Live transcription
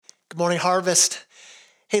Good morning, Harvest.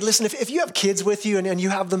 Hey, listen, if you have kids with you and you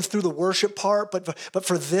have them through the worship part, but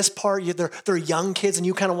for this part, they're young kids and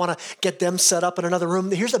you kind of want to get them set up in another room,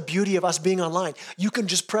 here's the beauty of us being online. You can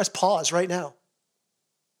just press pause right now.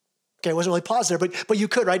 Okay, it wasn't really pause there, but you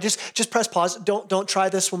could, right? Just press pause. Don't try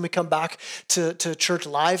this when we come back to church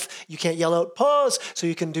live. You can't yell out pause so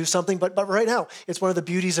you can do something, but right now, it's one of the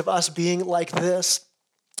beauties of us being like this.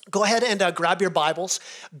 Go ahead and grab your Bibles.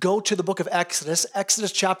 Go to the book of Exodus.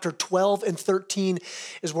 Exodus chapter 12 and 13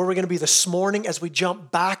 is where we're going to be this morning as we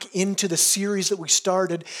jump back into the series that we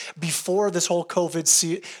started before this whole COVID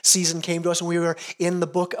season came to us, and we were in the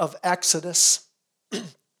book of Exodus.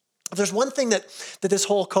 If there's one thing that this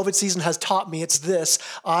whole COVID season has taught me, it's this: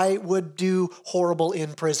 I would do horrible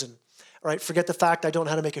in prison. Right? Forget the fact I don't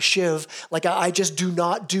know how to make a shiv. Like I just do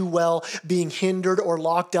not do well being hindered or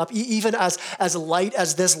locked up. Even as light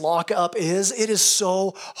as this lockup is, it is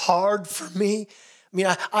so hard for me. I mean,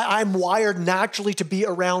 I'm wired naturally to be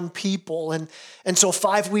around people. And so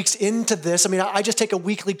 5 weeks into this, I mean, I just take a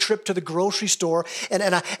weekly trip to the grocery store and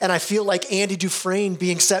I feel like Andy Dufresne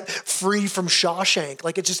being set free from Shawshank.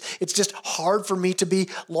 Like it's just hard for me to be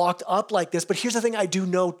locked up like this. But here's the thing I do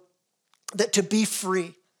know, that to be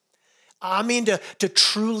free, I mean, to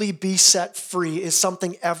truly be set free is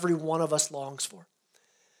something every one of us longs for. I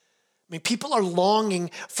mean, people are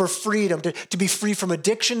longing for freedom, to be free from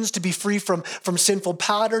addictions, to be free from sinful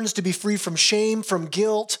patterns, to be free from shame, from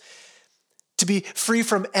guilt, to be free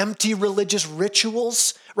from empty religious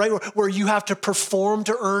rituals, right? Where you have to perform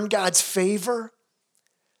to earn God's favor.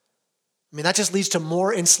 I mean, that just leads to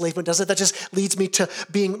more enslavement, doesn't it? That just leads me to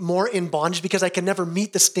being more in bondage because I can never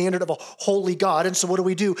meet the standard of a holy God. And so what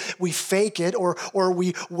do? We fake it or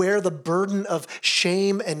we wear the burden of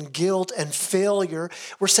shame and guilt and failure.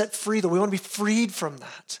 We're set free, though. We want to be freed from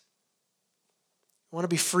that. We want to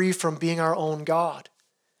be free from being our own God.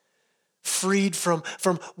 Freed from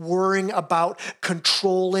worrying about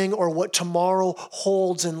controlling or what tomorrow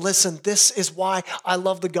holds. And listen, this is why I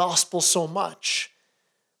love the gospel so much.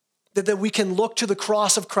 That we can look to the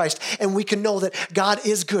cross of Christ and we can know that God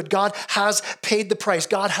is good. God has paid the price.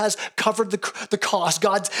 God has covered the cost.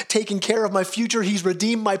 God's taking care of my future. He's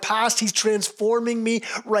redeemed my past. He's transforming me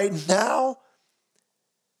right now.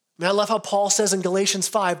 I mean, I love how Paul says in Galatians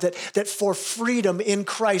 5 that for freedom in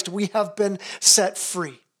Christ, we have been set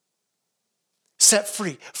free. Set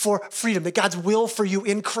free for freedom. That God's will for you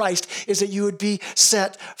in Christ is that you would be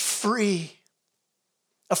set free.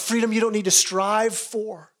 A freedom you don't need to strive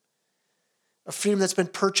for. A freedom that's been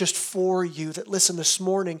purchased for you. That, listen, this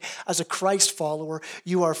morning, as a Christ follower,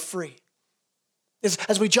 you are free.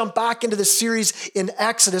 As we jump back into this series in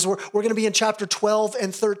Exodus, we're going to be in chapter 12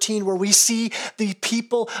 and 13, where we see the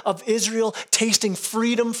people of Israel tasting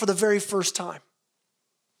freedom for the very first time.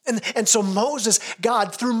 And so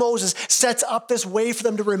God, through Moses, sets up this way for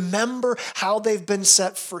them to remember how they've been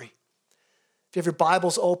set free. If you have your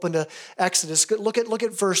Bibles open to Exodus, look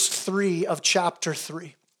at verse 3 of chapter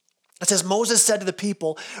 3. It says, Moses said to the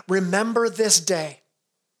people, "Remember this day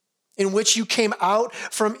in which you came out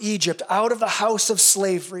from Egypt, out of the house of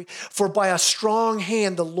slavery, for by a strong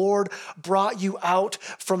hand the Lord brought you out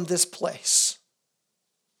from this place."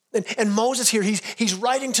 And Moses here, he's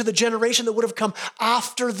writing to the generation that would have come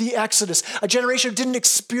after the Exodus, a generation who didn't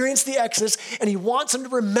experience the Exodus, and he wants them to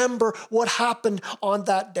remember what happened on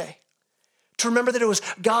that day, to remember that it was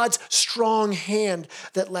God's strong hand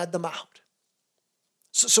that led them out.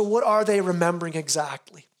 So what are they remembering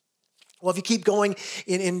exactly? Well, if you keep going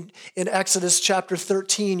in Exodus chapter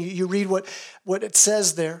 13, you read what it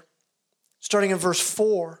says there. Starting in verse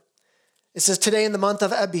 4, it says, "Today in the month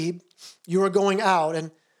of Abib, you are going out,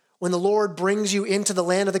 and when the Lord brings you into the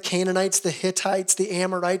land of the Canaanites, the Hittites, the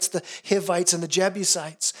Amorites, the Hivites, and the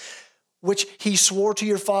Jebusites, which he swore to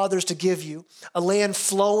your fathers to give you, a land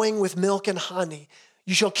flowing with milk and honey,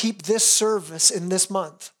 you shall keep this service in this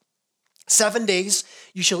month. 7 days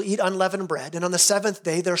you shall eat unleavened bread, and on the seventh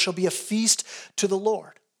day there shall be a feast to the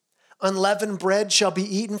Lord. Unleavened bread shall be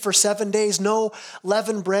eaten for 7 days. No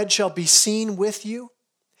leavened bread shall be seen with you,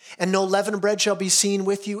 and no leavened bread shall be seen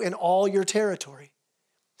with you in all your territory.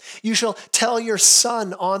 You shall tell your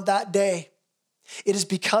son on that day, it is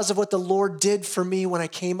because of what the Lord did for me when I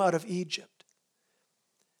came out of Egypt.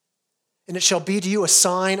 And it shall be to you a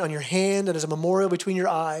sign on your hand and as a memorial between your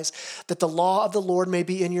eyes, that the law of the Lord may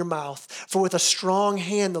be in your mouth. For with a strong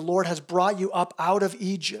hand the Lord has brought you up out of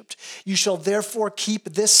Egypt. You shall therefore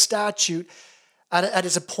keep this statute at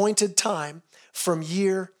its appointed time from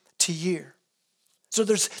year to year." So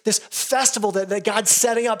there's this festival that God's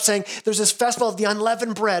setting up, saying there's this festival of the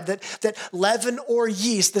unleavened bread, that leaven or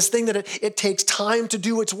yeast, this thing that it takes time to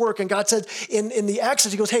do its work. And God said in the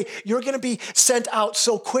Exodus, he goes, hey, you're going to be sent out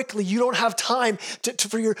so quickly, you don't have time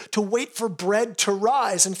to wait for bread to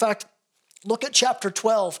rise. In fact, look at chapter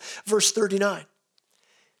 12, verse 39.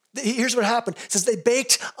 Here's what happened. It says they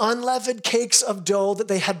baked unleavened cakes of dough that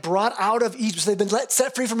they had brought out of Egypt. So they've been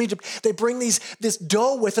set free from Egypt. They bring this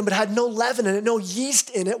dough with them, but had no leaven in it, no yeast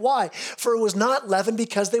in it. Why? For it was not leavened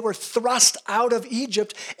because they were thrust out of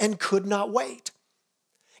Egypt and could not wait.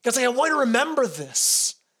 God's saying, I want you to remember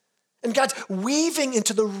this. And God's weaving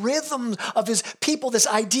into the rhythm of his people this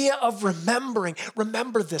idea of remembering.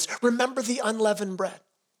 Remember this. Remember the unleavened bread.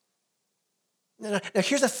 Now,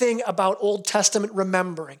 here's the thing about Old Testament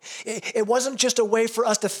remembering. It wasn't just a way for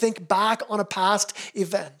us to think back on a past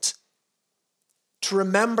event. To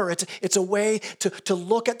remember, it's a way to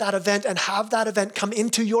look at that event and have that event come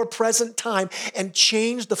into your present time and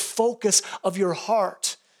change the focus of your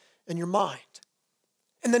heart and your mind.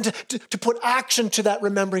 And then to put action to that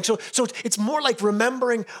remembering. So it's more like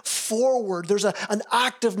remembering forward. There's an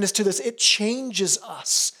activeness to this. It changes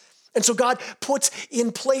us. And so God puts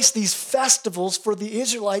in place these festivals for the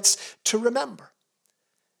Israelites to remember.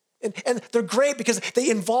 And they're great because they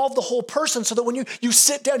involve the whole person so that when you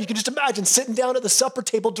sit down, you can just imagine sitting down at the supper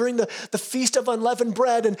table during the Feast of Unleavened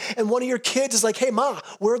Bread and one of your kids is like, hey, Ma,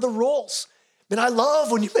 where are the rolls? Man, I love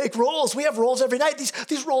when you make rolls. We have rolls every night.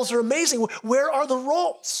 These rolls are amazing. Where are the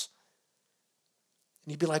rolls?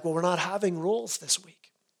 And you'd be like, well, we're not having rolls this week.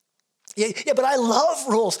 Yeah, but I love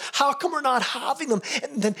rolls. How come we're not having them?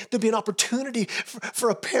 And then there'd be an opportunity for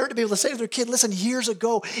a parent to be able to say to their kid, listen, years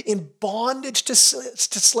ago in bondage to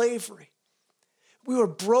slavery, we were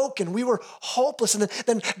broken, we were hopeless, and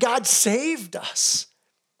then God saved us.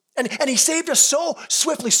 And he saved us so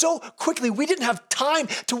swiftly, so quickly, we didn't have time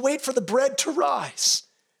to wait for the bread to rise.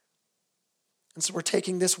 And so we're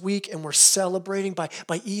taking this week and we're celebrating by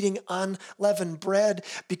eating unleavened bread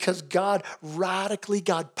because God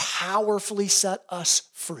powerfully set us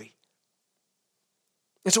free.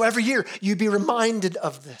 And so every year you'd be reminded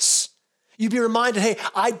of this. You'd be reminded, hey,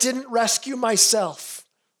 I didn't rescue myself.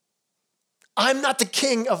 I'm not the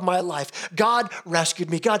king of my life. God rescued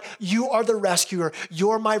me. God, you are the rescuer.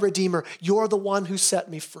 You're my redeemer. You're the one who set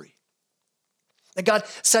me free. And God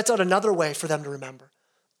sets out another way for them to remember.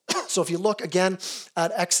 So if you look again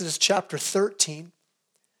at Exodus chapter 13,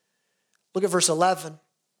 look at verse 11.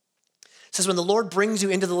 It says, when the Lord brings you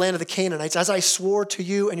into the land of the Canaanites, as I swore to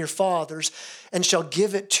you and your fathers, and shall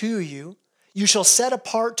give it to you, you shall set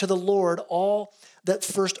apart to the Lord all that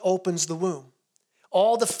first opens the womb.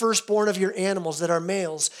 All the firstborn of your animals that are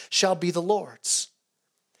males shall be the Lord's.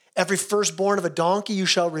 Every firstborn of a donkey you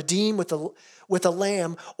shall redeem with a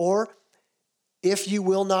lamb, or if you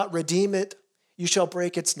will not redeem it, you shall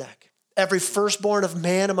break its neck. Every firstborn of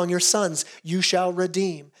man among your sons you shall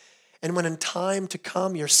redeem. And when in time to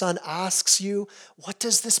come your son asks you, what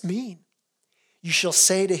does this mean? You shall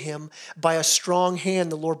say to him, by a strong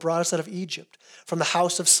hand the Lord brought us out of Egypt, from the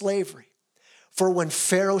house of slavery. For when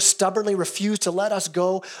Pharaoh stubbornly refused to let us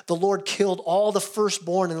go, the Lord killed all the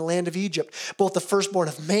firstborn in the land of Egypt, both the firstborn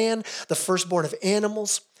of man, the firstborn of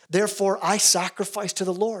animals. Therefore I sacrifice to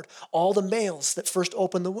the Lord all the males that first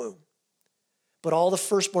open the womb. But all the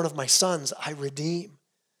firstborn of my sons I redeem.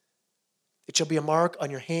 It shall be a mark on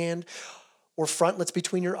your hand or frontlets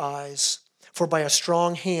between your eyes. For by a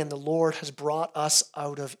strong hand the Lord has brought us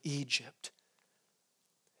out of Egypt.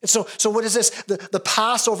 And so what is this? The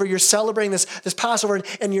Passover, you're celebrating this Passover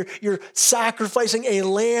and you're sacrificing a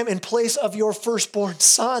lamb in place of your firstborn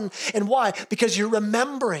son. And why? Because you're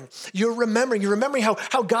remembering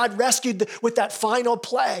how God rescued with that final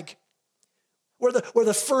plague. Where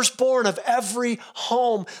the firstborn of every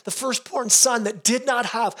home, the firstborn son that did not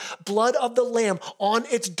have blood of the lamb on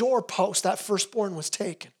its doorpost, that firstborn was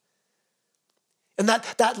taken. And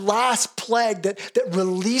that last plague that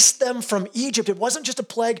released them from Egypt, it wasn't just a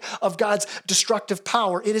plague of God's destructive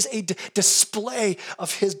power. It is a display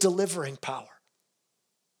of his delivering power.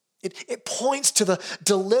 It points to the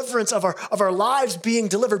deliverance of our lives being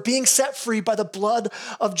delivered, being set free by the blood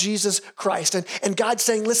of Jesus Christ. And God's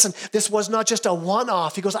saying, listen, this was not just a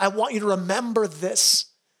one-off. He goes, I want you to remember this.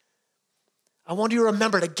 I want you to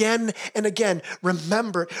remember it again and again.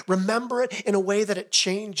 Remember it in a way that it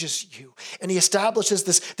changes you. And he establishes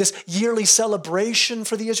this yearly celebration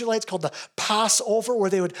for the Israelites called the Passover,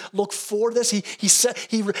 where they would look for this. He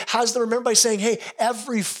has them remember by saying, hey,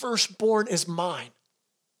 every firstborn is mine.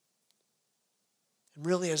 And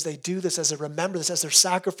really, as they do this, as they remember this, as they're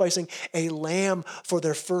sacrificing a lamb for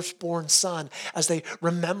their firstborn son, as they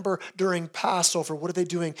remember during Passover, what are they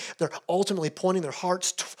doing? They're ultimately pointing their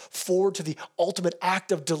hearts forward to the ultimate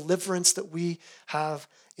act of deliverance that we have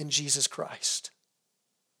in Jesus Christ.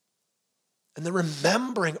 And they're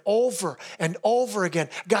remembering over and over again,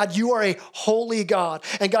 God, you are a holy God.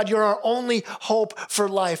 And God, you're our only hope for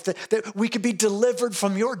life, that we could be delivered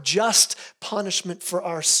from your just punishment for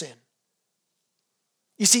our sin.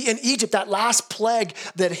 You see, in Egypt, that last plague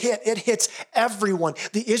that it hits everyone.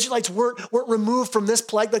 The Israelites weren't removed from this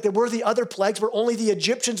plague like they were the other plagues, where only the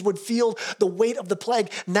Egyptians would feel the weight of the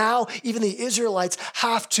plague. Now, even the Israelites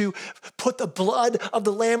have to put the blood of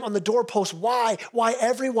the lamb on the doorpost. Why? Why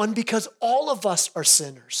everyone? Because all of us are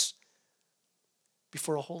sinners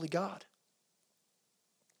before a holy God.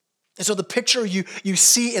 And so the picture you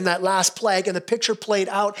see in that last plague, and the picture played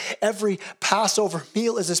out every Passover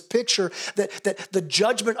meal, is this picture that the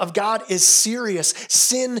judgment of God is serious.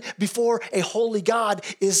 Sin before a holy God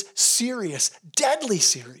is serious, deadly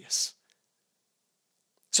serious.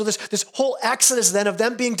 So this whole exodus then of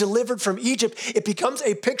them being delivered from Egypt, it becomes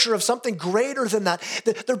a picture of something greater than that.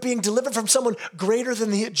 That they're being delivered from someone greater than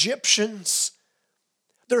the Egyptians.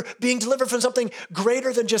 They're being delivered from something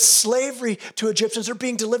greater than just slavery to Egyptians. They're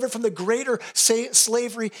being delivered from the greater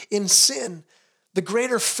slavery in sin, the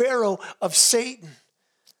greater Pharaoh of Satan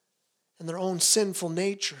and their own sinful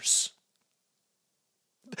natures.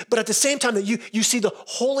 But at the same time that you see the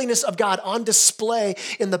holiness of God on display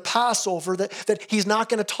in the Passover, that he's not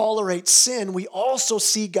going to tolerate sin, we also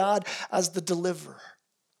see God as the deliverer,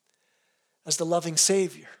 as the loving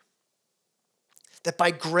Savior. That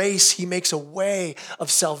by grace, he makes a way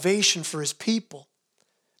of salvation for his people.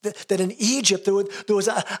 That in Egypt, there was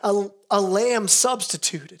a lamb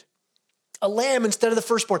substituted. A lamb instead of the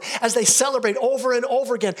firstborn. As they celebrate over and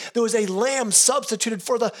over again, there was a lamb substituted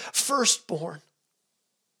for the firstborn.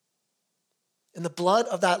 And the blood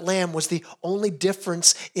of that lamb was the only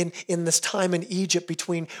difference in this time in Egypt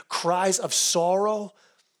between cries of sorrow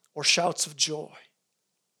or shouts of joy.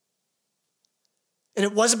 And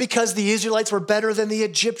it wasn't because the Israelites were better than the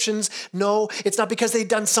Egyptians. No, it's not because they'd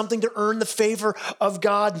done something to earn the favor of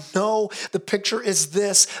God. No, the picture is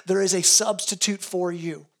this: there is a substitute for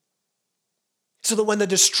you. So that when the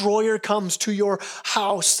destroyer comes to your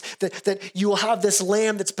house, that you will have this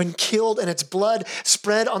lamb that's been killed and its blood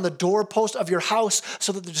spread on the doorpost of your house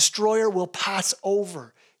so that the destroyer will pass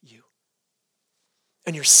over you.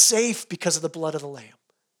 And you're safe because of the blood of the lamb.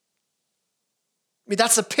 I mean,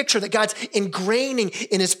 that's the picture that God's ingraining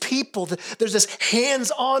in his people. There's this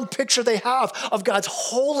hands-on picture they have of God's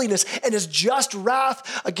holiness and his just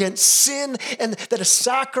wrath against sin, and that a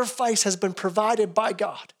sacrifice has been provided by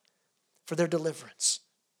God for their deliverance.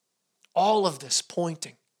 All of this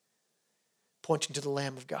pointing to the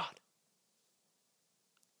Lamb of God.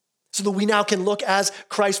 So that we now can look as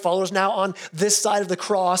Christ followers now on this side of the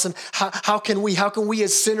cross, and how can we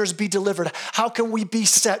as sinners be delivered? How can we be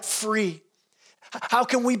set free? How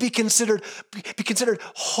can we be considered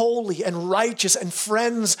holy and righteous and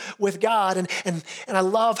friends with God? And I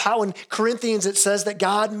love how in Corinthians it says that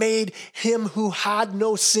God made him who had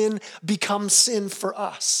no sin become sin for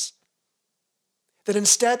us. That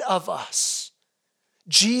instead of us,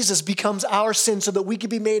 Jesus becomes our sin so that we can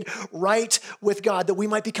be made right with God, that we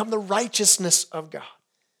might become the righteousness of God.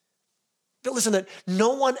 But listen, that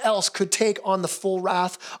no one else could take on the full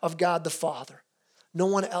wrath of God the Father. No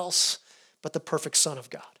one else but the perfect Son of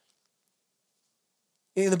God.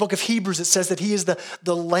 In the book of Hebrews, it says that he is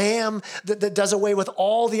the lamb that does away with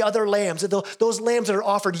all the other lambs. Those lambs that are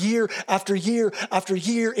offered year after year after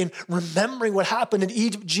year in remembering what happened in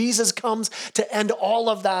Egypt. Jesus comes to end all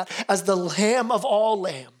of that as the Lamb of all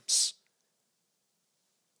lambs.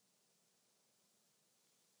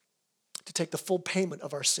 To take the full payment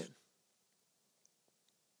of our sin.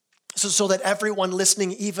 So that everyone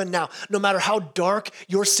listening even now, no matter how dark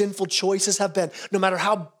your sinful choices have been, no matter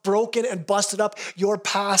how broken and busted up your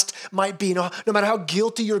past might be, no matter how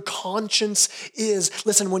guilty your conscience is,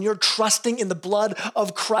 listen, when you're trusting in the blood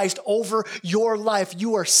of Christ over your life,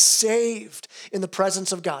 you are saved in the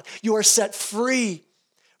presence of God. You are set free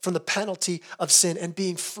from the penalty of sin and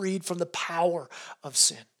being freed from the power of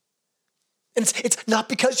sin. And it's not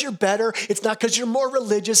because you're better. It's not because you're more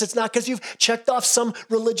religious. It's not because you've checked off some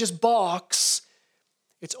religious box.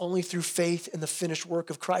 It's only through faith in the finished work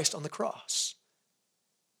of Christ on the cross.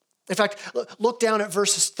 In fact, look down at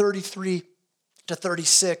verses 33 to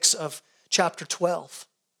 36 of chapter 12.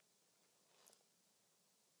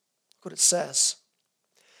 Look what it says.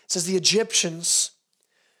 It says, the Egyptians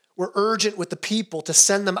were urgent with the people to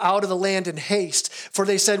send them out of the land in haste, for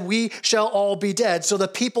they said, we shall all be dead. So the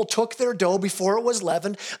people took their dough before it was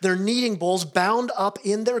leavened, their kneading bowls bound up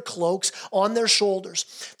in their cloaks on their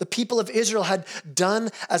shoulders. The people of Israel had done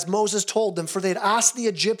as Moses told them, for they had asked the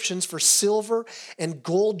Egyptians for silver and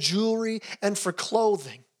gold jewelry and for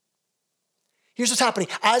clothing. Here's what's happening.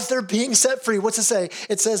 As they're being set free, what's it say?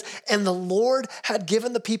 It says, and the Lord had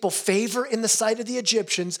given the people favor in the sight of the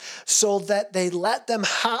Egyptians so that they let them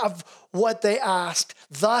have what they asked.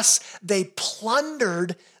 Thus, they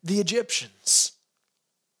plundered the Egyptians.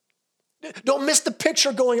 Don't miss the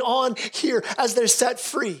picture going on here as they're set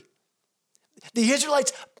free. The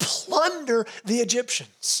Israelites plunder the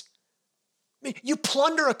Egyptians. I mean, you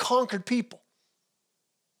plunder a conquered people.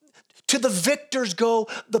 To the victors go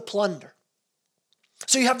the plunder.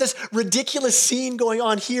 So you have this ridiculous scene going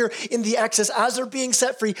on here in the Exodus. As they're being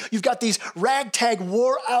set free, you've got these ragtag,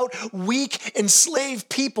 wore-out, weak, enslaved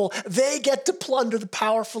people. They get to plunder the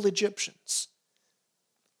powerful Egyptians.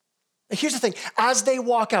 And here's the thing. As they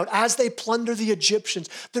walk out, as they plunder the Egyptians,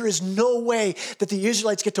 there is no way that the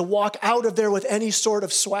Israelites get to walk out of there with any sort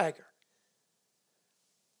of swagger.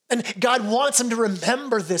 And God wants them to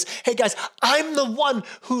remember this. Hey, guys, I'm the one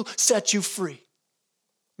who set you free.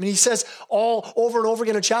 I mean, he says all over and over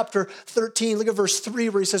again in chapter 13, look at verse 3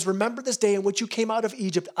 where he says, remember this day in which you came out of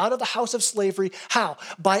Egypt, out of the house of slavery. How?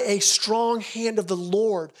 By a strong hand of the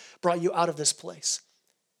Lord brought you out of this place.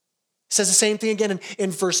 It says the same thing again in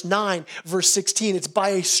verse 9, verse 16. It's by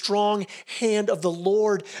a strong hand of the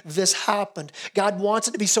Lord this happened. God wants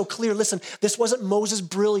it to be so clear. Listen, this wasn't Moses'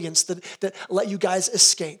 brilliance that let you guys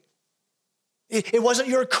escape. It wasn't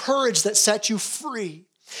your courage that set you free.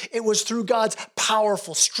 It was through God's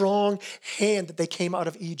powerful, strong hand that they came out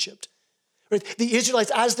of Egypt. Right? The Israelites,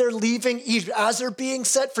 as they're leaving Egypt, as they're being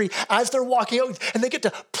set free, as they're walking out, and they get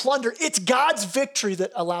to plunder, it's God's victory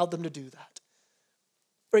that allowed them to do that.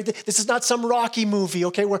 Right? This is not some Rocky movie,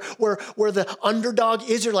 okay, where the underdog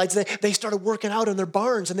Israelites, they started working out in their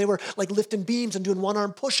barns and they were like lifting beams and doing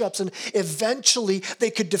one-arm push-ups and eventually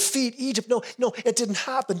they could defeat Egypt. No, it didn't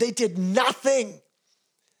happen. They did nothing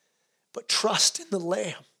but trust in the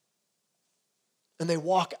Lamb. And they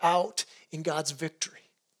walk out in God's victory.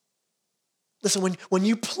 Listen, when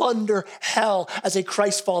you plunder hell as a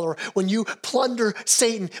Christ follower, when you plunder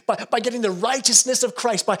Satan by getting the righteousness of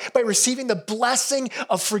Christ, by receiving the blessing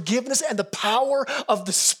of forgiveness and the power of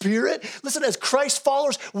the Spirit, listen, as Christ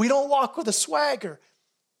followers, we don't walk with a swagger.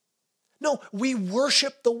 No, we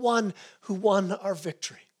worship the one who won our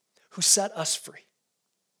victory, who set us free.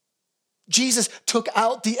 Jesus took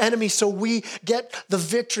out the enemy so we get the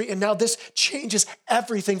victory. And now this changes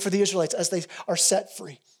everything for the Israelites as they are set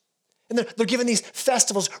free. And they're given these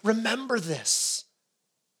festivals. Remember this.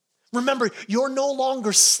 Remember, you're no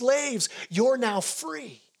longer slaves. You're now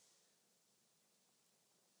free.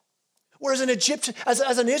 Whereas an Egyptian, as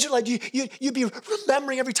an Israelite, you'd be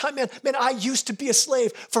remembering every time, man, I used to be a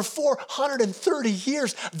slave for 430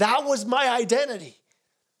 years. That was my identity.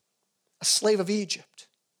 A slave of Egypt.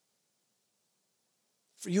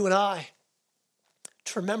 For you and I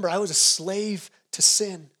to remember, I was a slave to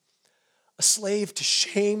sin, a slave to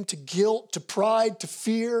shame, to guilt, to pride, to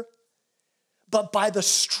fear. But by the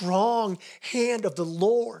strong hand of the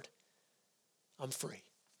Lord, I'm free.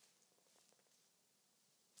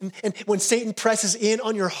 And when Satan presses in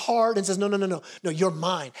on your heart and says, no, you're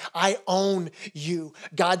mine. I own you.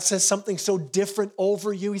 God says something so different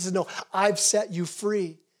over you. He says, no, I've set you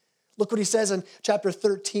free. Look what he says in chapter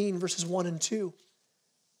 13, verses 1 and 2.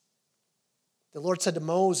 The Lord said to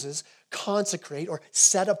Moses, consecrate or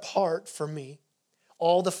set apart for me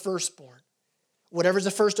all the firstborn. Whatever's the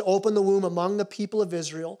first to open the womb among the people of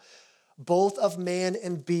Israel, both of man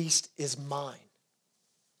and beast is mine.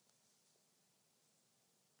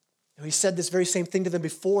 And he said this very same thing to them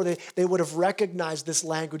before. They would have recognized this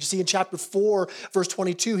language. You see, in chapter 4, verse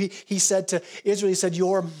 22, he said to Israel, he said,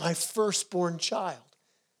 you're my firstborn child.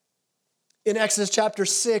 In Exodus chapter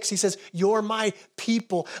 6, he says, you're my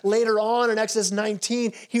people. Later on in Exodus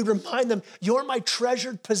 19, he would remind them, you're my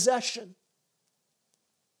treasured possession.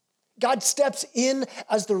 God steps in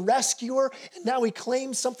as the rescuer, and now he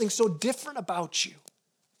claims something so different about you.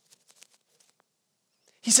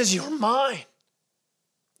 He says, you're mine.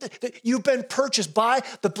 You've been purchased by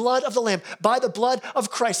the blood of the Lamb, by the blood of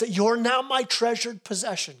Christ, that you're now my treasured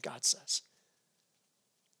possession, God says.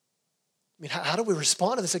 I mean, how do we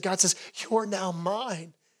respond to this? That God says, you're now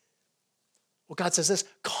mine. Well, God says this,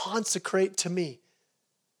 consecrate to me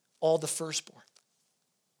all the firstborn.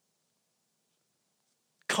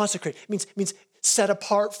 Consecrate means set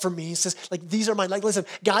apart for me. He says, like, these are mine. Like, listen,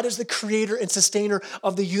 God is the creator and sustainer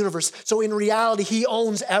of the universe. So in reality, he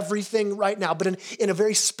owns everything right now. But in a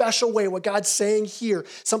very special way, what God's saying here,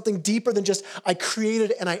 something deeper than just I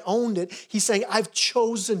created and I owned it. He's saying, I've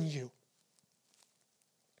chosen you.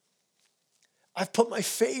 I've put my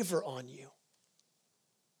favor on you.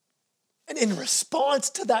 And in response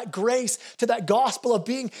to that grace, to that gospel of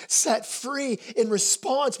being set free, in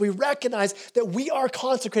response, we recognize that we are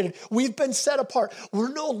consecrated. We've been set apart.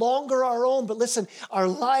 We're no longer our own, but listen, our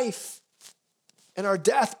life and our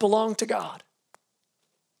death belong to God.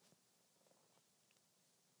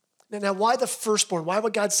 Now, why the firstborn? Why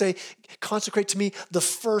would God say, consecrate to me the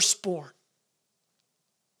firstborn?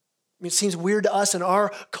 I mean, it seems weird to us in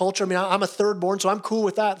our culture. I mean, I'm a thirdborn, so I'm cool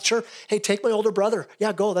with that. Sure, hey, take my older brother.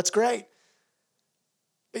 Yeah, go, that's great.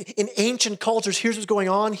 In ancient cultures, here's what's going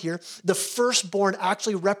on here. The firstborn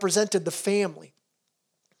actually represented the family.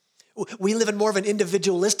 We live in more of an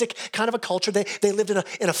individualistic kind of a culture. They lived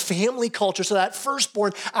in a family culture. So that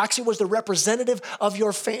firstborn actually was the representative of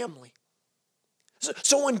your family.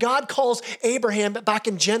 So when God calls Abraham back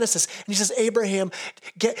in Genesis, and he says, Abraham,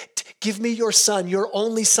 give me your son, your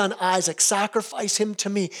only son, Isaac, sacrifice him to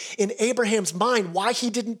me. In Abraham's mind, why he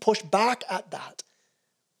didn't push back at that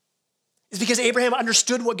is because Abraham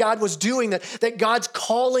understood what God was doing, that God's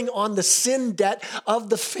calling on the sin debt of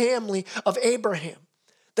the family of Abraham,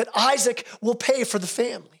 that Isaac will pay for the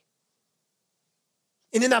family.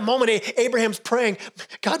 And in that moment, Abraham's praying,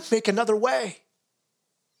 God, make another way.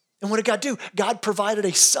 And what did God do? God provided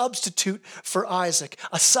a substitute for Isaac,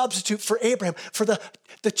 a substitute for Abraham, for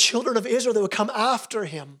the children of Israel that would come after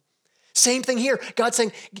him. Same thing here. God's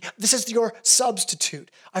saying, this is your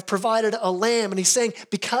substitute. I've provided a lamb. And he's saying,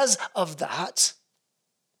 because of that,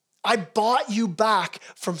 I bought you back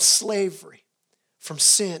from slavery, from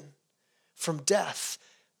sin, from death.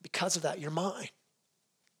 Because of that, you're mine.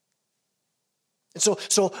 And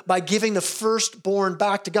so by giving the firstborn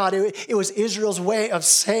back to God, it was Israel's way of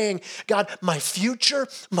saying, God, my future,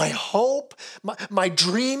 my hope, my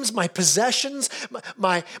dreams, my possessions,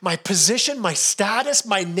 my position, my status,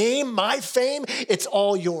 my name, my fame, it's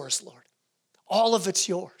all yours, Lord. All of it's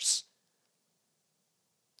yours.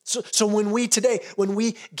 So when we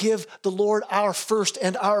give the Lord our first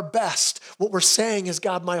and our best, what we're saying is,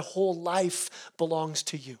 God, my whole life belongs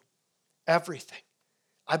to you. Everything.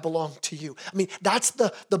 I belong to you. I mean, that's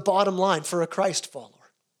the bottom line for a Christ follower.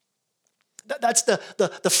 That's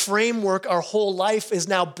the framework our whole life is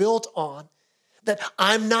now built on. That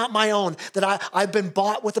I'm not my own, that I've been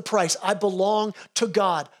bought with a price. I belong to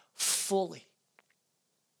God fully.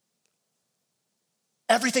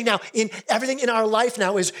 Everything in our life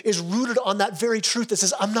now is rooted on that very truth that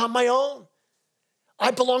says, I'm not my own.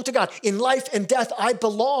 I belong to God. In life and death, I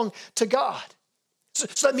belong to God.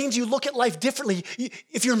 So that means you look at life differently.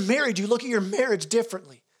 If you're married, you look at your marriage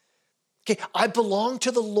differently. Okay, I belong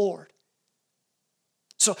to the Lord.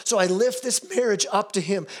 So I lift this marriage up to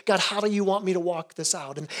him. God, how do you want me to walk this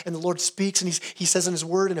out? And the Lord speaks, and he says in his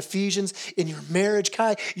word in Ephesians, in your marriage,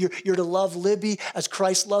 Kai, you're to love Libby as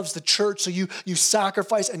Christ loves the church. So you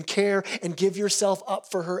sacrifice and care and give yourself up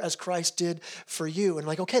for her as Christ did for you. And I'm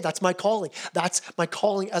like, okay, that's my calling. That's my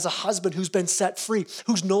calling as a husband who's been set free,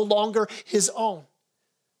 who's no longer his own.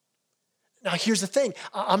 Now, here's the thing.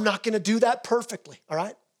 I'm not going to do that perfectly, all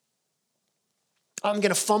right? I'm going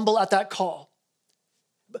to fumble at that call.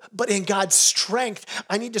 But in God's strength,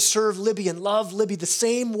 I need to serve Libby and love Libby the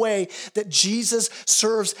same way that Jesus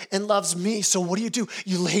serves and loves me. So what do?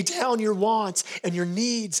 You lay down your wants and your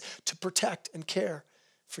needs to protect and care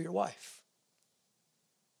for your wife.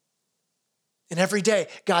 And every day,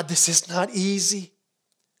 God, this is not easy.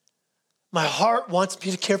 My heart wants me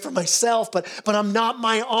to care for myself, but I'm not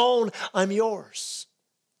my own, I'm yours.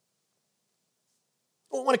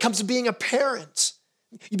 When it comes to being a parent,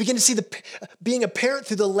 you begin to see being a parent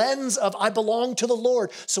through the lens of I belong to the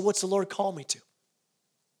Lord. So what's the Lord call me to?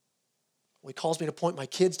 Well, he calls me to point my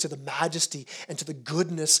kids to the majesty and to the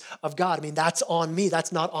goodness of God. I mean, that's on me.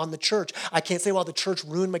 That's not on the church. I can't say, well, the church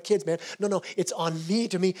ruined my kids, man. No, it's on me,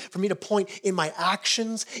 for me to point in my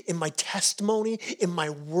actions, in my testimony, in my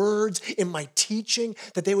words, in my teaching,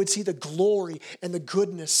 that they would see the glory and the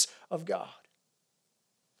goodness of God.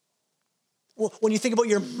 When you think about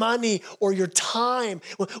your money or your time,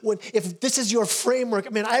 if this is your framework, I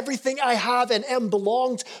mean, everything I have and am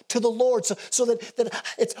belongs to the Lord. So that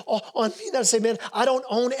it's all on me now to say, man, I don't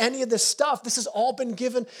own any of this stuff. This has all been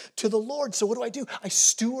given to the Lord. So what do? I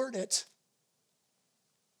steward it.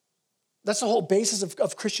 That's the whole basis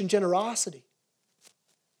of Christian generosity.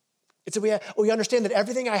 It's that we understand that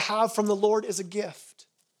everything I have from the Lord is a gift.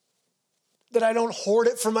 that I don't hoard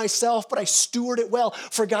it for myself, but I steward it well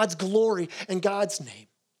for God's glory and God's name.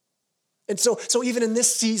 And so even in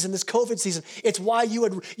this season, this COVID season, it's why you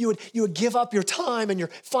would give up your time and your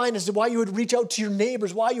finances, why you would reach out to your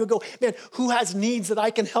neighbors, why you would go, man, who has needs that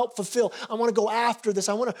I can help fulfill? I want to go after this.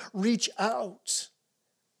 I want to reach out.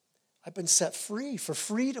 I've been set free for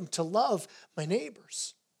freedom to love my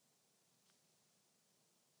neighbors.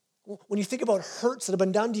 When you think about hurts that have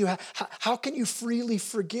been done to you, how can you freely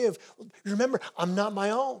forgive? Remember, I'm not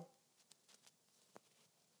my own.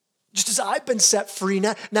 Just as I've been set free,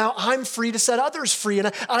 now I'm free to set others free.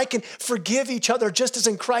 And I can forgive each other just as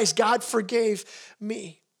in Christ God forgave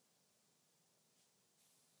me.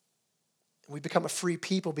 And we become a free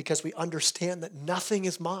people because we understand that nothing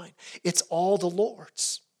is mine. It's all the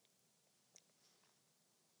Lord's.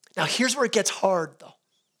 Now here's where it gets hard though.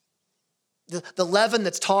 The leaven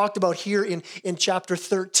that's talked about here in chapter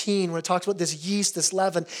 13, when it talks about this yeast, this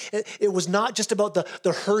leaven, it was not just about the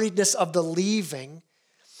hurriedness of the leaving.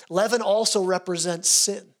 Leaven also represents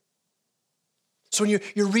sin. So when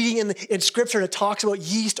you're reading in Scripture and it talks about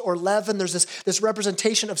yeast or leaven, there's this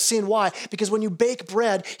representation of sin. Why? Because when you bake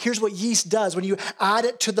bread, here's what yeast does. When you add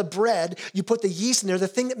it to the bread, you put the yeast in there. The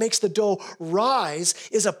thing that makes the dough rise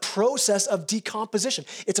is a process of decomposition.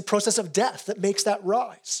 It's a process of death that makes that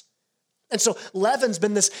rise. And so leaven's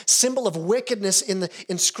been this symbol of wickedness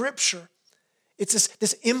in Scripture. It's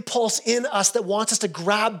this impulse in us that wants us to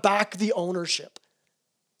grab back the ownership.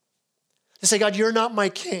 To say, God, you're not my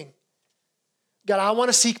king. God, I want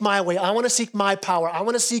to seek my way. I want to seek my power. I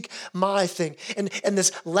want to seek my thing. And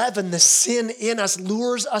this leaven, this sin in us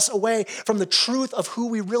lures us away from the truth of who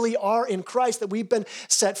we really are in Christ, that we've been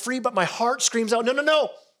set free. But my heart screams out, no.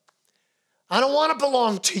 I don't want to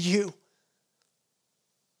belong to you.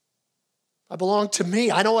 I belong to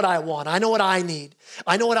me. I know what I want. I know what I need.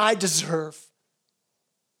 I know what I deserve.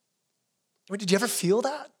 I mean, did you ever feel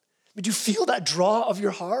that? Did you feel that draw of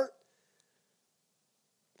your heart?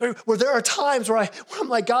 Where there are times where I'm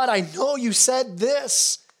like, God, I know you said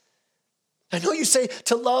this. I know you say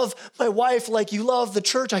to love my wife like you love the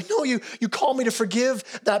church. I know you call me to forgive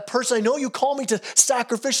that person. I know you call me to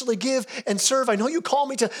sacrificially give and serve. I know you call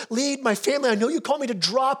me to lead my family. I know you call me to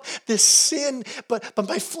drop this sin, but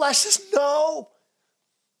my flesh says no.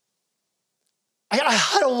 I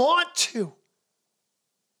don't want to.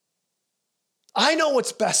 I know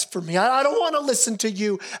what's best for me. I don't want to listen to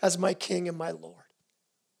you as my King and my Lord.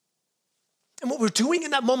 And what we're doing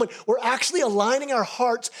in that moment, we're actually aligning our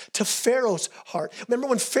hearts to Pharaoh's heart. Remember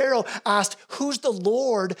when Pharaoh asked, who's the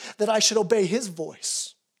Lord that I should obey his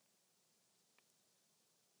voice?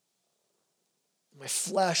 My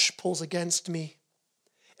flesh pulls against me.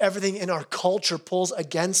 Everything in our culture pulls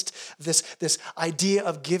against this idea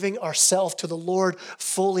of giving ourselves to the Lord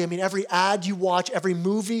fully. I mean, every ad you watch, every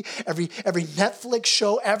movie, every Netflix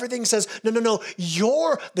show, everything says, no,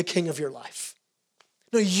 you're the king of your life.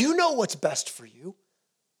 No, you know what's best for you.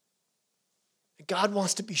 God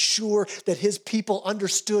wants to be sure that his people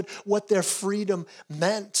understood what their freedom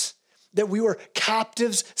meant. That we were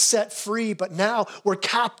captives set free, but now we're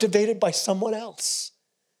captivated by someone else.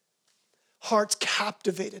 Hearts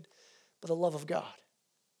captivated by the love of God.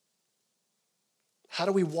 How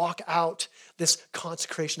do we walk out this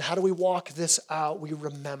consecration? How do we walk this out? We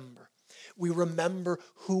remember. We remember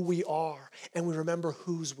who we are, and we remember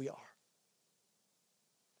whose we are.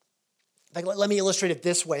 In fact, let me illustrate it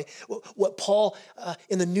this way. What Paul,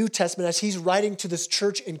 in the New Testament, as he's writing to this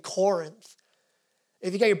church in Corinth,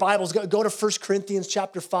 if you got your Bibles, go to 1 Corinthians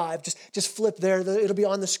chapter 5. Just flip there. It'll be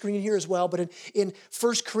on the screen here as well. But in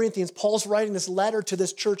 1 Corinthians, Paul's writing this letter to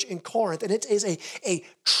this church in Corinth, and it is a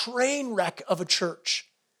train wreck of a church.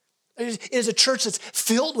 It is a church that's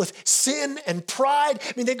filled with sin and pride.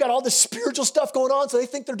 I mean, they've got all this spiritual stuff going on, so they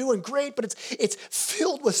think they're doing great, but it's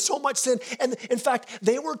filled with so much sin. And in fact,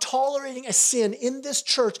 they were tolerating a sin in this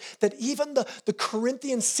church that even the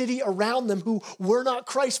Corinthian city around them, who were not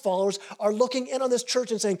Christ followers, are looking in on this church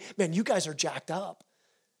and saying, man, you guys are jacked up.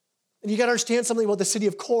 And you got to understand something about the city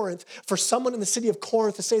of Corinth. For someone in the city of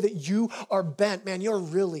Corinth to say that you are bent, man, you're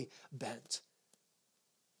really bent.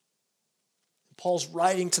 Paul's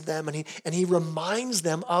writing to them, and he reminds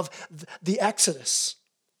them of the Exodus.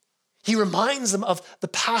 He reminds them of the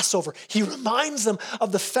Passover. He reminds them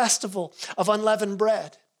of the festival of unleavened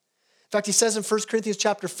bread. In fact, he says in 1 Corinthians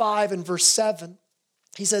chapter 5 and verse 7,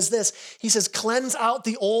 he says this, he says, cleanse out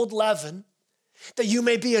the old leaven that you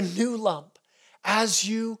may be a new lump as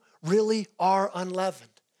you really are unleavened.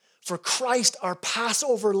 For Christ, our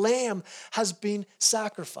Passover lamb, has been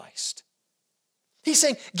sacrificed. He's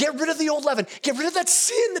saying, get rid of the old leaven. Get rid of that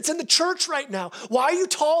sin that's in the church right now. Why are you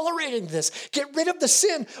tolerating this? Get rid of the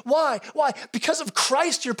sin. Why? Why? Because of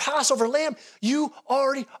Christ, your Passover lamb, you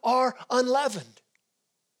already are unleavened.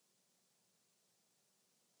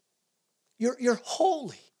 You're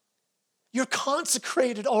holy. You're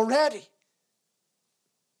consecrated already.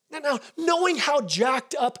 Now, knowing how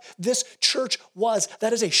jacked up this church was,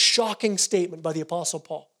 that is a shocking statement by the Apostle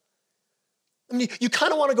Paul. I mean, you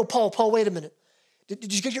kind of want to go, Paul, wait a minute.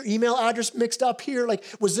 Did you get your email address mixed up here? Like,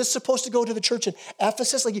 was this supposed to go to the church in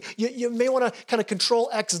Ephesus? Like, you may want to kind of control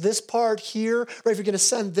X this part here, right? If you're going to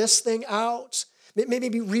send this thing out,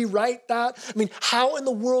 maybe rewrite that. I mean, how in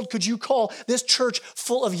the world could you call this church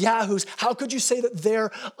full of yahoos? How could you say that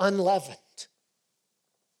they're unleavened?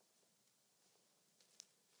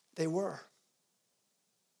 They were,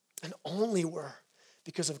 and only were,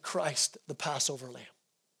 because of Christ, the Passover lamb.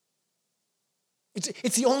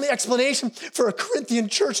 It's the only explanation for a Corinthian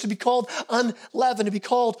church to be called unleavened, to be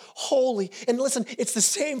called holy. And listen, it's the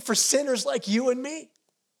same for sinners like you and me.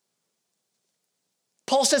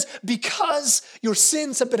 Paul says, because your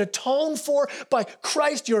sins have been atoned for by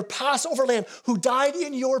Christ, your Passover lamb, who died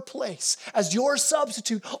in your place as your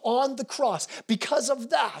substitute on the cross, because of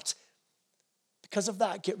that,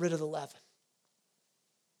 get rid of the leaven.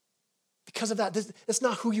 Because of that, that's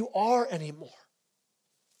not who you are anymore.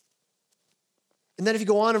 And then if you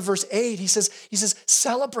go on in verse 8, he says,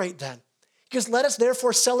 celebrate then. Because let us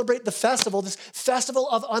therefore celebrate the festival, this festival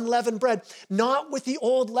of unleavened bread, not with the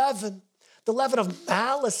old leaven, the leaven of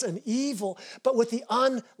malice and evil, but with the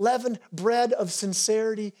unleavened bread of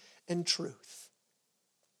sincerity and truth.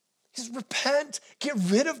 He says, repent, get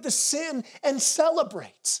rid of the sin, and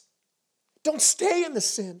celebrate. Don't stay in the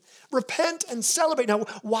sin. Repent and celebrate. Now,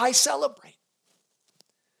 why celebrate?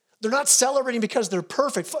 They're not celebrating because they're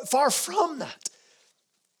perfect. Far from that.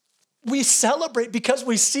 We celebrate because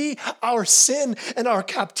we see our sin and our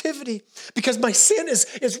captivity. Because my sin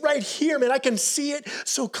is right here, man. I can see it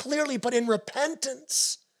so clearly. But in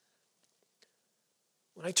repentance,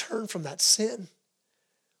 when I turn from that sin,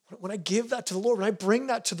 when I give that to the Lord, when I bring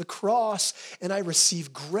that to the cross and I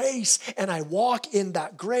receive grace and I walk in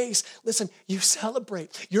that grace, listen, you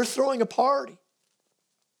celebrate. You're throwing a party.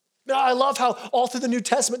 Now, I love how all through the New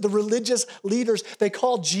Testament, the religious leaders, they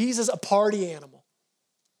call Jesus a party animal.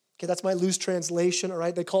 Okay, that's my loose translation, all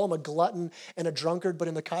right? They call him a glutton and a drunkard, but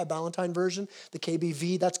in the Kai Ballantyne version, the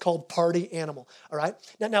KBV, that's called party animal, all right?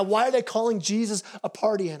 Now, why are they calling Jesus a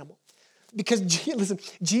party animal? Because, listen,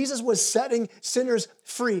 Jesus was setting sinners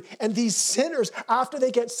free, and these sinners, after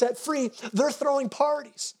they get set free, they're throwing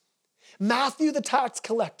parties. Matthew, the tax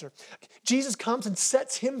collector, Jesus comes and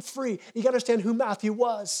sets him free. You got to understand who Matthew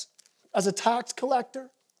was. As a tax collector,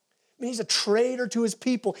 I mean, he's a traitor to his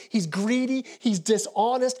people. He's greedy. He's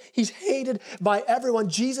dishonest. He's hated by everyone.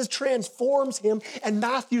 Jesus transforms him, and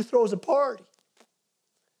Matthew throws a party.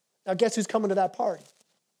 Now, guess who's coming to that party?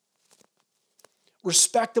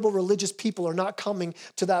 Respectable religious people are not coming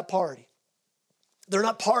to that party. They're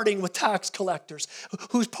not partying with tax collectors.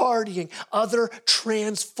 Who's partying? Other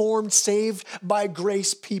transformed, saved by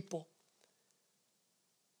grace people.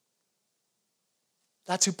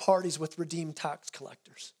 That's who parties with redeemed tax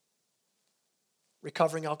collectors.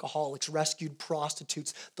 Recovering alcoholics, rescued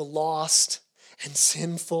prostitutes, the lost and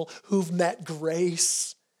sinful who've met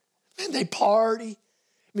grace. And they party.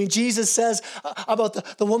 I mean, Jesus says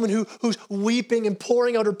about the woman who's weeping and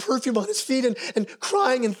pouring out her perfume on his feet and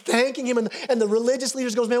crying and thanking him. And the religious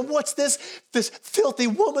leaders goes, man, what's this filthy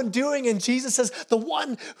woman doing? And Jesus says, the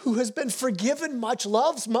one who has been forgiven much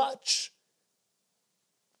loves much.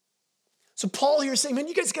 So Paul here is saying, man,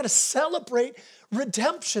 you guys got to celebrate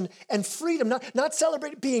redemption and freedom, not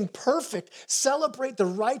celebrate being perfect. Celebrate the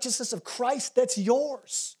righteousness of Christ that's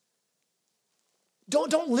yours.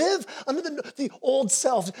 Don't live under the old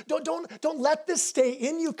selves. Don't let this stay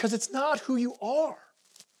in you because it's not who you are.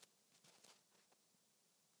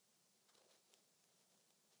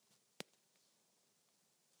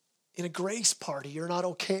 In a grace party, you're not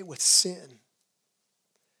okay with sin.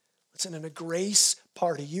 Listen, in a grace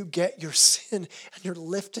party, you get your sin and you're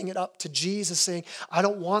lifting it up to Jesus saying, I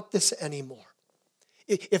don't want this anymore.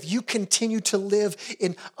 If you continue to live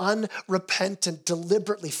in unrepentant,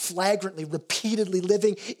 deliberately, flagrantly, repeatedly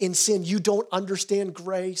living in sin, you don't understand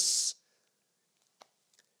grace.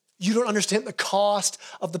 You don't understand the cost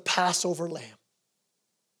of the Passover lamb.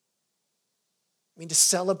 I mean, to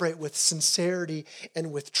celebrate with sincerity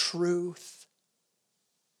and with truth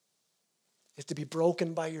is to be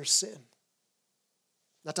broken by your sin.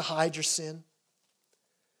 Not to hide your sin.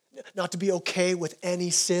 Not to be okay with any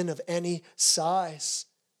sin of any size.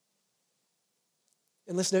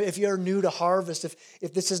 And listen, if you're new to Harvest,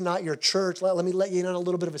 if this is not your church, let me let you in on a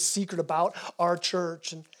little bit of a secret about our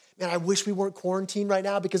church. And man, I wish we weren't quarantined right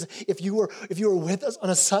now, because if you were with us on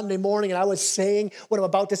a Sunday morning and I was saying what I'm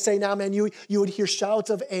about to say now, man, you would hear shouts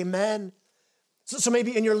of amen. So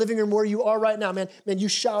maybe in your living room where you are right now, man, you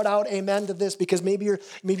shout out amen to this, because maybe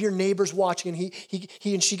your neighbor's watching and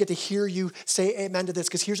he and she get to hear you say amen to this.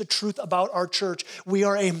 Because here's the truth about our church. We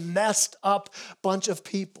are a messed up bunch of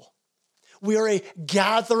people. We are a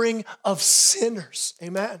gathering of sinners.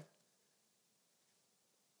 Amen.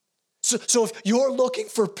 So if you're looking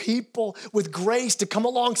for people with grace to come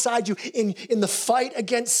alongside you in the fight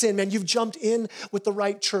against sin, man, you've jumped in with the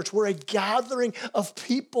right church. We're a gathering of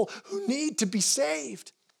people who need to be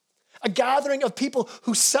saved. A gathering of people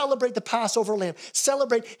who celebrate the Passover lamb,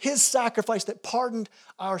 celebrate his sacrifice that pardoned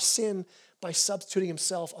our sin by substituting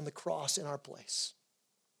himself on the cross in our place.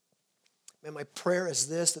 Man, my prayer is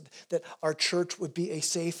this, that our church would be a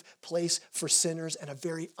safe place for sinners and a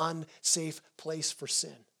very unsafe place for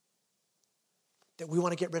sin. That we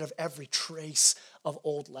want to get rid of every trace of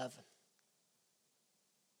old leaven.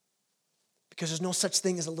 Because there's no such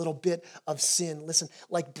thing as a little bit of sin. Listen,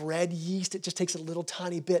 like bread yeast, it just takes a little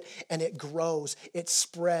tiny bit and it grows, it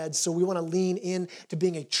spreads. So we want to lean in to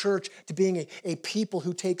being a church, to being a people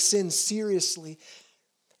who take sin seriously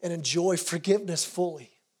and enjoy forgiveness fully.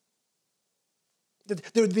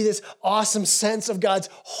 There would be this awesome sense of God's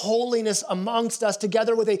holiness amongst us,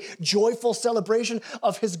 together with a joyful celebration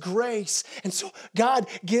of his grace. And so God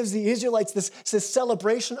gives the Israelites this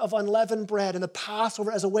celebration of unleavened bread and the Passover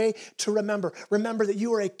as a way to remember. Remember that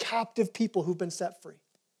you are a captive people who've been set free.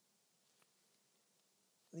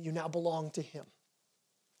 You now belong to him.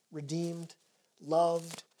 Redeemed,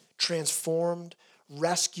 loved, transformed,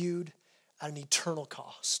 rescued at an eternal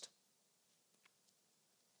cost.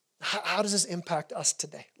 How does this impact us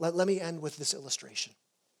today? Let me end with this illustration.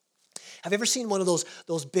 Have you ever seen one of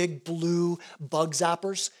those big blue bug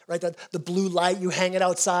zappers, right? The blue light, you hang it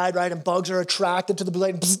outside, right? And bugs are attracted to the blue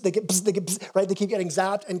light. And they get, right? They keep getting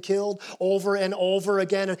zapped and killed over and over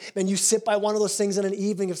again. And you sit by one of those things in an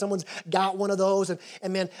evening, if someone's got one of those, and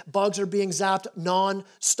man, bugs are being zapped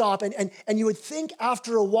nonstop. And you would think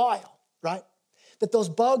after a while, right, that those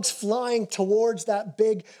bugs flying towards that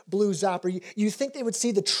big blue zapper, you think they would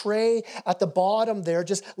see the tray at the bottom there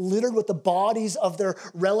just littered with the bodies of their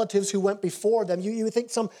relatives who went before them. You would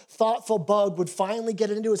think some thoughtful bug would finally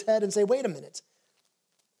get it into his head and say, wait a minute,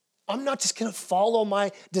 I'm not just going to follow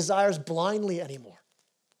my desires blindly anymore.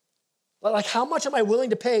 Like, how much am I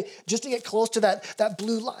willing to pay just to get close to that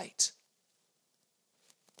blue light?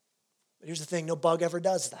 But here's the thing, no bug ever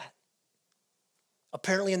does that.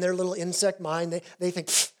 Apparently in their little insect mind, they think,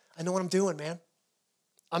 I know what I'm doing, man.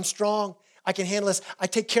 I'm strong. I can handle this. I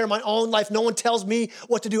take care of my own life. No one tells me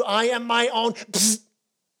what to do. I am my own.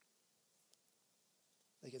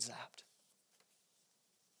 They get zapped.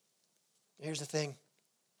 Here's the thing.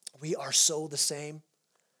 We are so the same.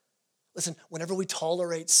 Listen, whenever we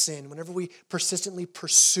tolerate sin, whenever we persistently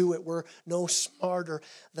pursue it, we're no smarter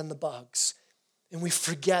than the bugs. And we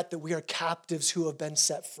forget that we are captives who have been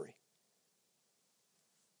set free.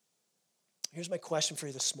 Here's my question for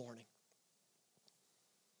you this morning.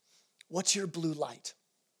 What's your blue light?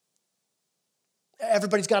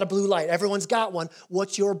 Everybody's got a blue light. Everyone's got one.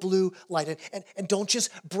 What's your blue light? And don't just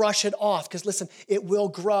brush it off, because listen, it will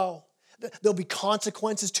grow. There'll be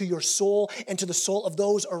consequences to your soul and to the soul of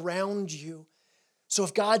those around you. So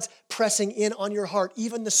if God's pressing in on your heart,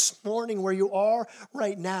 even this morning where you are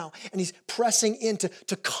right now, and he's pressing in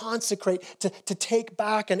to consecrate, to take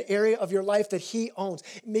back an area of your life that he owns.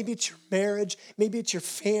 Maybe it's your marriage, maybe it's your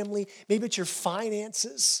family, maybe it's your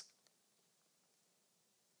finances.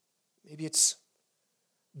 Maybe it's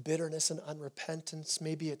bitterness and unrepentance.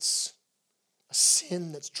 Maybe it's a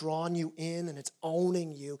sin that's drawn you in and it's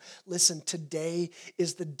owning you. Listen, today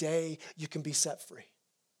is the day you can be set free.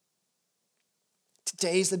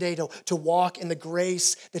 Today's the day to walk in the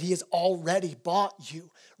grace that he has already bought you,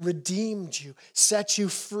 redeemed you, set you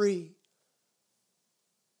free.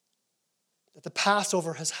 That the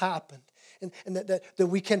Passover has happened. And that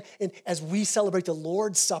we can, as we celebrate the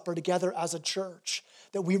Lord's Supper together as a church,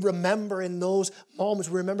 that we remember in those moments,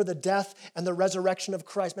 we remember the death and the resurrection of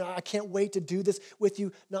Christ. Man, I can't wait to do this with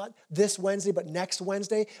you, not this Wednesday, but next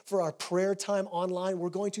Wednesday for our prayer time online. We're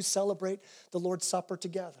going to celebrate the Lord's Supper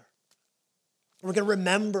together. We're going to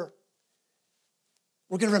remember.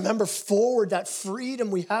 We're going to remember forward that freedom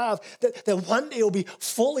we have, that one day will be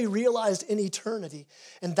fully realized in eternity.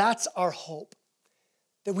 And that's our hope.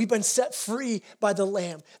 that we've been set free by the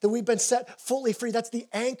Lamb, that we've been set fully free. That's the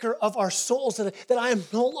anchor of our souls, that I am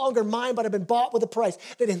no longer mine, but I've been bought with a price,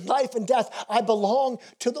 that in life and death, I belong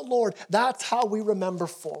to the Lord. That's how we remember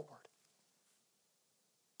forward.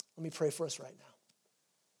 Let me pray for us right now.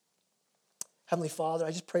 Heavenly Father,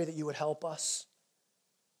 I just pray that you would help us.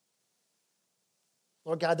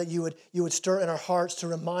 Lord God, that you would stir in our hearts to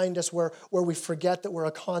remind us where we forget that we're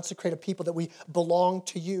a consecrated people, that we belong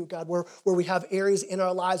to you, God, where we have areas in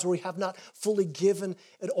our lives where we have not fully given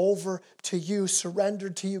it over to you,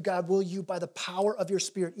 surrendered to you. God, will you, by the power of your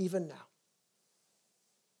Spirit, even now,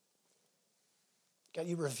 God,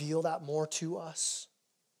 you reveal that more to us,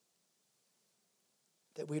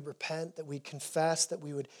 that we'd repent, that we'd confess, that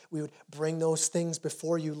we would bring those things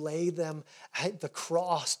before you, lay them at the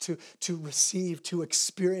cross to receive, to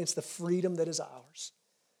experience the freedom that is ours.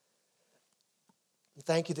 And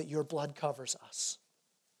thank you that your blood covers us.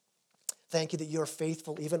 Thank you that you're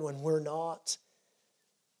faithful even when we're not.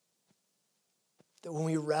 That when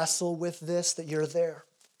we wrestle with this, that you're there.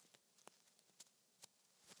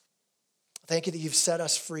 Thank you that you've set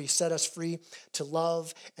us free to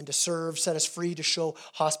love and to serve, set us free to show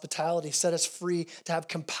hospitality, set us free to have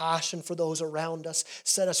compassion for those around us,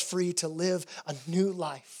 set us free to live a new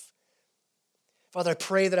life. Father, I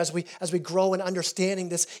pray that as we grow in understanding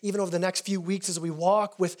this, even over the next few weeks, as we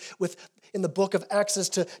walk with in the book of Exodus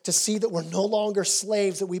to see that we're no longer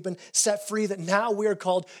slaves, that we've been set free, that now we are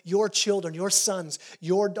called your children, your sons,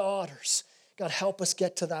 your daughters. God, help us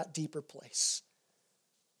get to that deeper place.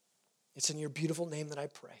 It's in your beautiful name that I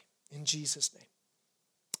pray. In Jesus' name,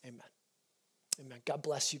 amen. Amen. God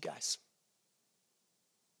bless you guys.